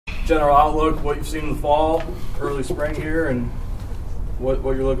general outlook, what you've seen in the fall, early spring here, and what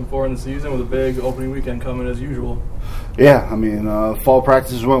you're looking for in the season with a big opening weekend coming as usual. Yeah, I mean, fall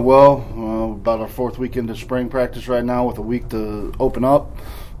practices went well. About our fourth weekend of spring practice right now with a week to open up.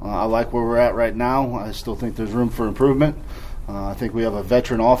 I like where we're at right now. I still think there's room for improvement. I think we have a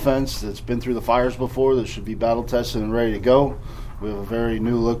veteran offense that's been through the fires before that should be battle tested and ready to go. We have a very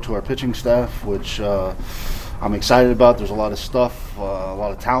new look to our pitching staff, which I'm excited about. There's a lot of stuff, a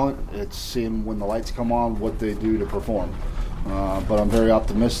lot of talent. It's seeing when the lights come on what they do to perform. But I'm very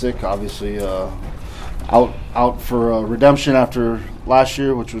optimistic. Obviously, out for redemption after last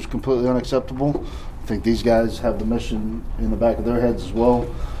year, which was completely unacceptable. I think these guys have the mission in the back of their heads as well.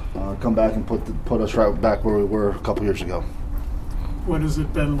 Come back and put us right back where we were a couple years ago. What has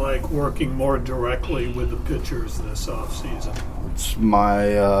it been like working more directly with the pitchers this offseason? It's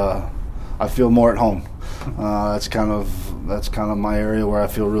I feel more at home. That's kind of my area where I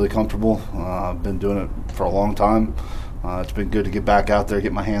feel really comfortable. I've been doing it for a long time. It's been good to get back out there,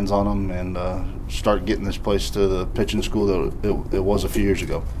 get my hands on them, and start getting this place to the pitching school that it was a few years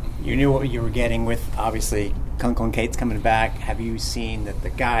ago. You knew what you were getting with, obviously, Kunkel and Cates coming back. Have you seen that the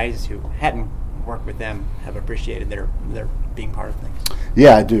guys who hadn't worked with them have appreciated their being part of things?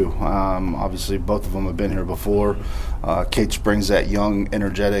 Yeah, I do. Obviously, both of them have been here before. Cates brings that young,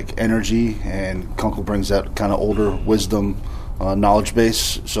 energetic energy, and Kunkel brings that kind of older wisdom, knowledge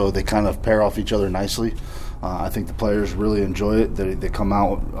base, so they kind of pair off each other nicely. I think the players really enjoy it. They come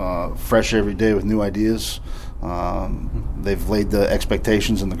out fresh every day with new ideas. They've laid the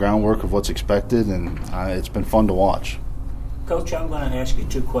expectations and the groundwork of what's expected, and it's been fun to watch. Coach, I'm going to ask you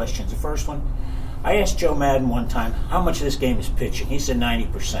two questions. The first one, I asked Joe Madden one time, how much of this game is pitching? He said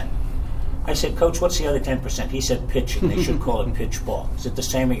 90%. I said, Coach, what's the other 10%? He said pitching. They should call it pitch ball. Is it the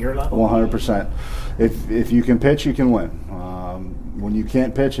same at your level? 100%. If you can pitch, you can win. When you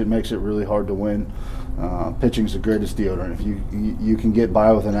can't pitch, it makes it really hard to win. Pitching's the greatest deodorant. If you can get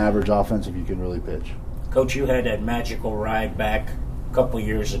by with an average offense if you can really pitch. Coach, you had that magical ride back a couple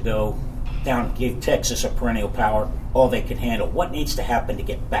years ago. Gave Texas a perennial power, all they can handle. What needs to happen to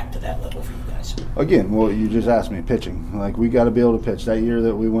get back to that level for you guys? Again, well, you just asked me, pitching. Like, we got to be able to pitch. That year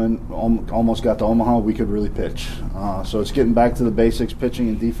that we almost got to Omaha, we could really pitch. So it's getting back to the basics, pitching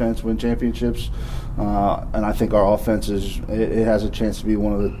and defense, win championships. And I think our offense it has a chance to be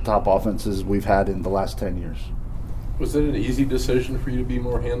one of the top offenses we've had in the last 10 years. Was it an easy decision for you to be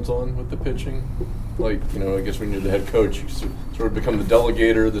more hands-on with the pitching? Like, I guess when you're the head coach, you sort of become the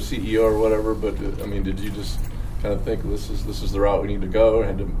delegator, the CEO or whatever, but, did you just kind of think this is the route we need to go, and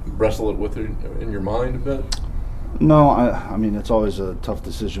had to wrestle it with it in your mind a bit? No, I mean, it's always a tough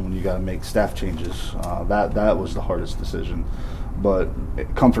decision when you got to make staff changes. That was the hardest decision. But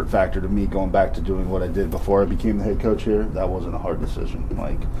comfort factor to me going back to doing what I did before I became the head coach here, that wasn't a hard decision.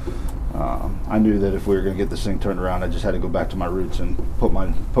 Like, I knew that if we were going to get this thing turned around, I just had to go back to my roots and put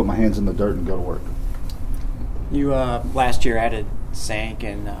my hands in the dirt and go to work. You last year added Sank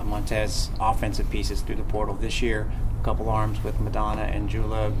and Montez offensive pieces through the portal. This year, a couple arms with Madonna and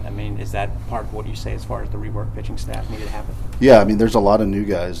Jula. Is that part of what you say as far as the rework pitching staff needed to happen? Yeah, there's a lot of new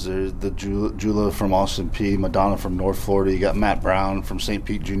guys. There's the Jula from Austin Peay, Madonna from North Florida. You got Matt Brown from St.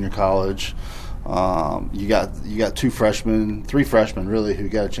 Pete Junior College. You got three freshmen really who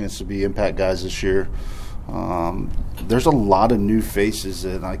got a chance to be impact guys this year. There's a lot of new faces,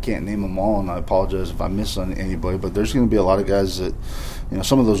 and I can't name them all, and I apologize if I miss on anybody, but there's going to be a lot of guys that,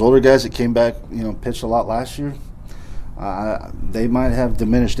 some of those older guys that came back, pitched a lot last year, they might have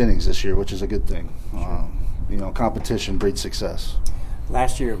diminished innings this year, which is a good thing. Competition breeds success.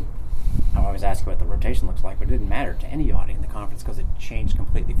 Last year, I always ask what the rotation looks like, but it didn't matter to anybody in the conference because it changed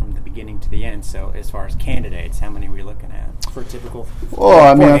completely from the beginning to the end. So as far as candidates, how many are we looking at for a typical?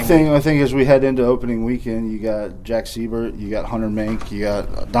 Well, I think as we head into opening weekend, you got Jack Siebert, you got Hunter Mank, you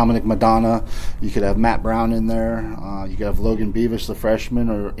got Dominic Madonna, you could have Matt Brown in there, you could have Logan Beavis, the freshman,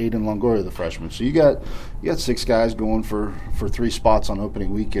 or Aiden Longoria, the freshman. So you got 6 guys going for 3 spots on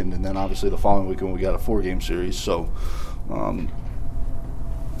opening weekend, and then obviously the following weekend we got a 4-game series. So.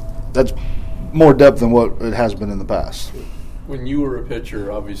 That's more depth than what it has been in the past. When you were a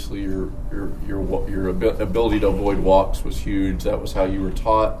pitcher, obviously your ability to avoid walks was huge. That was how you were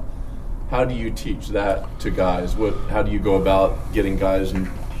taught. How do you teach that to guys? How do you go about getting guys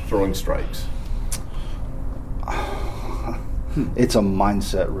and throwing strikes? It's a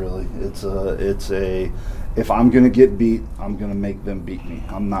mindset, really. It's a if I'm going to get beat, I'm going to make them beat me.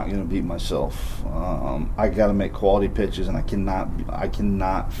 I'm not going to beat myself. I got to make quality pitches, and I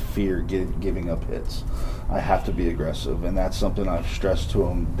cannot fear giving up hits. I have to be aggressive, and that's something I've stressed to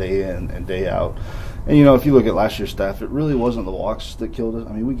them day in and day out. And, you know, if you look at last year's staff, it really wasn't the walks that killed us.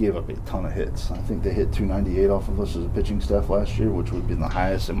 I mean, we gave up a ton of hits. I think they hit 298 off of us as a pitching staff last year, which would have been the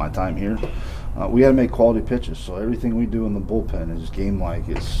highest in my time here. We had to make quality pitches, so everything we do in the bullpen is game-like.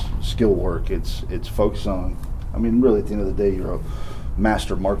 It's skill work. It's focus on. I mean, really, at the end of the day, you're a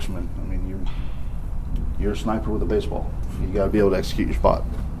master marksman. I mean, you're a sniper with a baseball. You got to be able to execute your spot.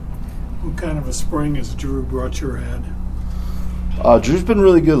 What kind of a spring has Drew Brutcher had? Drew's been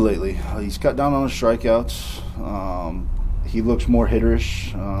really good lately. He's cut down on his strikeouts. He looks more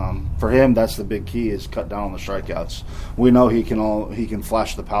hitterish. For him, that's the big key, is cut down on the strikeouts. We know he can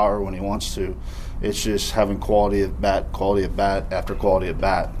flash the power when he wants to. It's just having quality at bat after quality at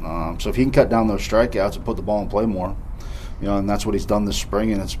bat. So if he can cut down those strikeouts and put the ball in play more, you know, and that's what he's done this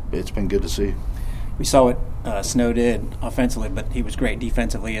spring, and it's been good to see. We saw what Snow did offensively, but he was great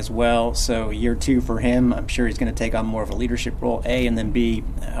defensively as well. So year 2 for him, I'm sure he's going to take on more of a leadership role, A, and then B,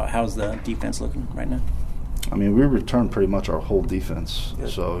 how's the defense looking right now? I mean, we returned pretty much our whole defense. Good.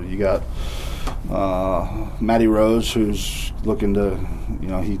 So you got Matty Rose, who's looking to, you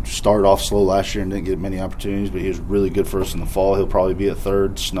know, he started off slow last year and didn't get many opportunities, but he was really good for us in the fall. He'll probably be at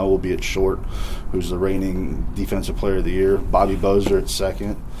third. Snow will be at short, who's the reigning defensive player of the year. Bobby Bozer at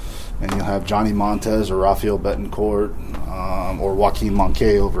second. And you'll have Johnny Montez or Rafael Betancourt or Joaquin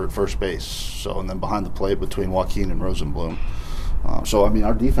Moncay over at first base. So, and then behind the plate between Joaquin and Rosenblum. So, I mean,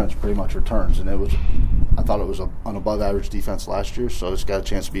 our defense pretty much returns, and I thought it was an above-average defense last year, so it's got a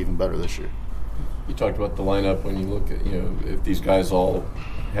chance to be even better this year. You talked about the lineup when you look at, you know, if these guys all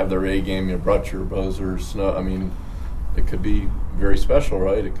have their A game, you know, Brutcher, Bozer, Snow. I mean, it could be very special,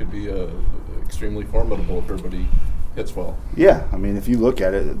 right? It could be extremely formidable if everybody hits well. Yeah, I mean, if you look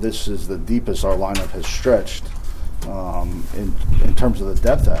at it, this is the deepest our lineup has stretched. In terms of the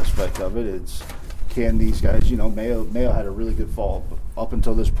depth aspect of it, it's can these guys, you know, Mayo had a really good fall. But up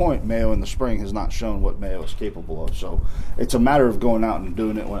until this point, Mayo in the spring has not shown what Mayo is capable of. So it's a matter of going out and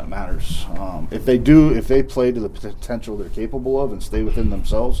doing it when it matters. If they play to the potential they're capable of and stay within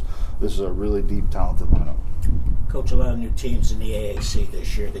themselves, this is a really deep, talented lineup. Coach, a lot of new teams in the AAC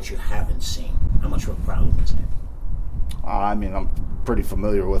this year that you haven't seen. How much of a problem is that? I mean, I'm pretty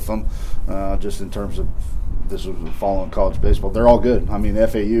familiar with them, just in terms of this was following college baseball. They're all good. I mean,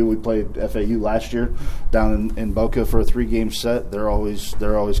 FAU, we played FAU last year down in Boca for a 3-game set. They're always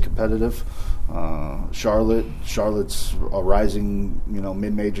competitive. Charlotte's a rising, you know,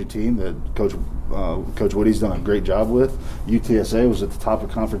 mid-major team that Coach Woody's done a great job with. UTSA was at the top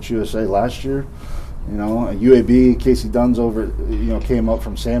of Conference USA last year. You know, UAB, Casey Dunn's came up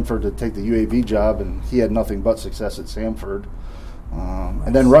from Samford to take the UAB job, and he had nothing but success at Samford.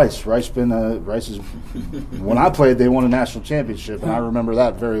 And then Rice is when I played, they won a national championship, and I remember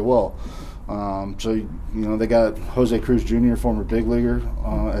that very well. So, you know, they got Jose Cruz Jr., former big leaguer,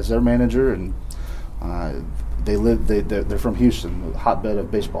 as their manager, and they're from Houston, a hotbed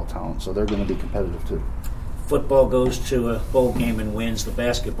of baseball talent, so they're going to be competitive too. Football goes to a bowl game and wins. The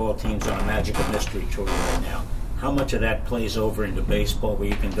basketball team's on a magical mystery tour right now. How much of that plays over into baseball where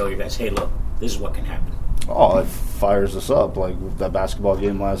you can go, you guys, hey, look, this is what can happen? Oh, it fires us up. Like that basketball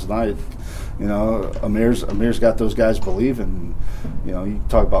game last night, you know, Amir's got those guys believing. You know, you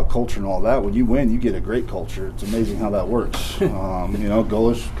talk about culture and all that. When you win, you get a great culture. It's amazing how that works. You know,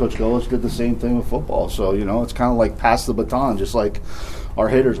 Coach Golish did the same thing with football. So, you know, it's kind of like pass the baton, just like our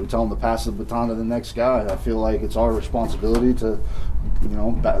hitters. We tell them to pass the baton to the next guy. I feel like it's our responsibility to, you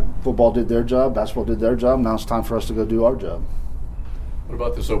know, football did their job, basketball did their job. Now it's time for us to go do our job. What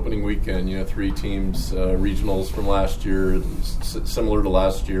about this opening weekend? You know, 3 teams, regionals from last year, similar to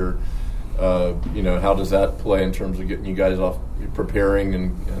last year. You know, how does that play in terms of getting you guys off, preparing,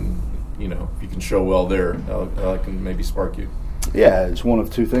 and you know, if you can show well there, how that can maybe spark you? Yeah, it's one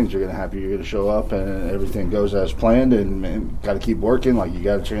of two things you're going to have. You're going to show up and everything goes as planned, and got to keep working. Like, you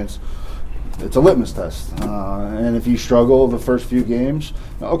got a chance. It's a litmus test, and if you struggle the first few games,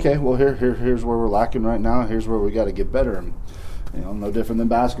 okay, well here's where we're lacking right now. Here's where we got to get better. And, you know, no different than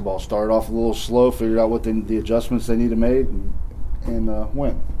basketball. Started off a little slow, figured out what the adjustments they need to make, and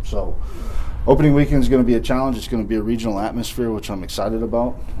win. So, opening weekend is going to be a challenge. It's going to be a regional atmosphere, which I'm excited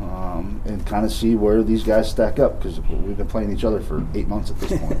about, and kind of see where these guys stack up, because we've been playing each other for 8 months at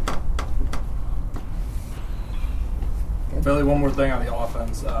this point. Billy, one more thing on the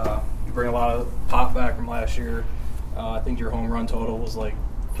offense. You bring a lot of pop back from last year. I think your home run total was like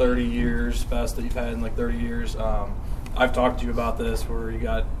 30 years, best that you've had in like 30 years. I've talked to you about this, where you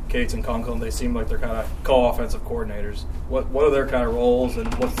got Cates and Kunkel, and they seem like they're kind of co-offensive coordinators. What are their kind of roles, and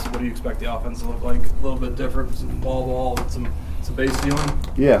what do you expect the offense to look like? A little bit different, some ball, with some base stealing?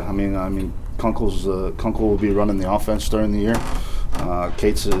 Yeah, I mean, Kunkel will be running the offense during the year.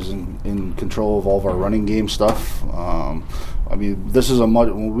 Cates is in control of all of our running game stuff. I mean, this is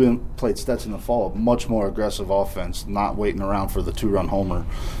when we played Stetson in the fall, a much more aggressive offense, not waiting around for the 2-run homer.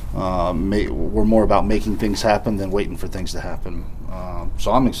 We're more about making things happen than waiting for things to happen.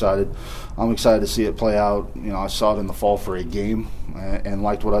 So I'm excited. I'm excited to see it play out. You know, I saw it in the fall for a game and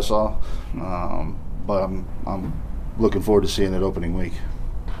liked what I saw. But I'm looking forward to seeing it opening week.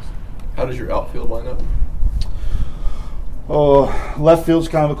 How does your outfield line up? Oh, left field's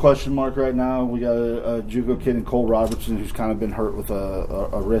kind of a question mark right now. We got a JUCO kid in Cole Robertson who's kind of been hurt with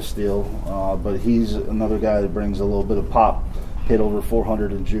a wrist deal, but he's another guy that brings a little bit of pop. Hit over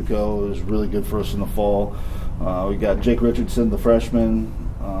 400 in JUCO. It was really good for us in the fall. We got Jake Richardson, the freshman,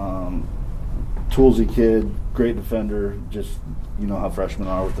 toolsy kid, great defender. Just, you know how freshmen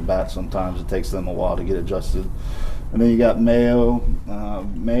are with the bat. Sometimes it takes them a while to get adjusted. And then you got Mayo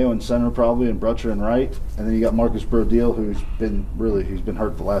in center probably, and Brutcher in right. And then you got Marcus Brodeel, who's been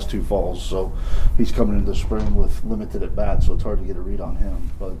hurt the last 2 falls. So he's coming into the spring with limited at bats, so it's hard to get a read on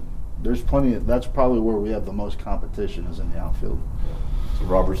him. But there's plenty. That's probably where we have the most competition is in the outfield. So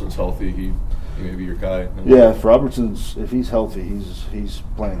Robertson's healthy. He may be your guy. Yeah, if he's healthy, he's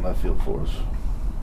playing left field for us.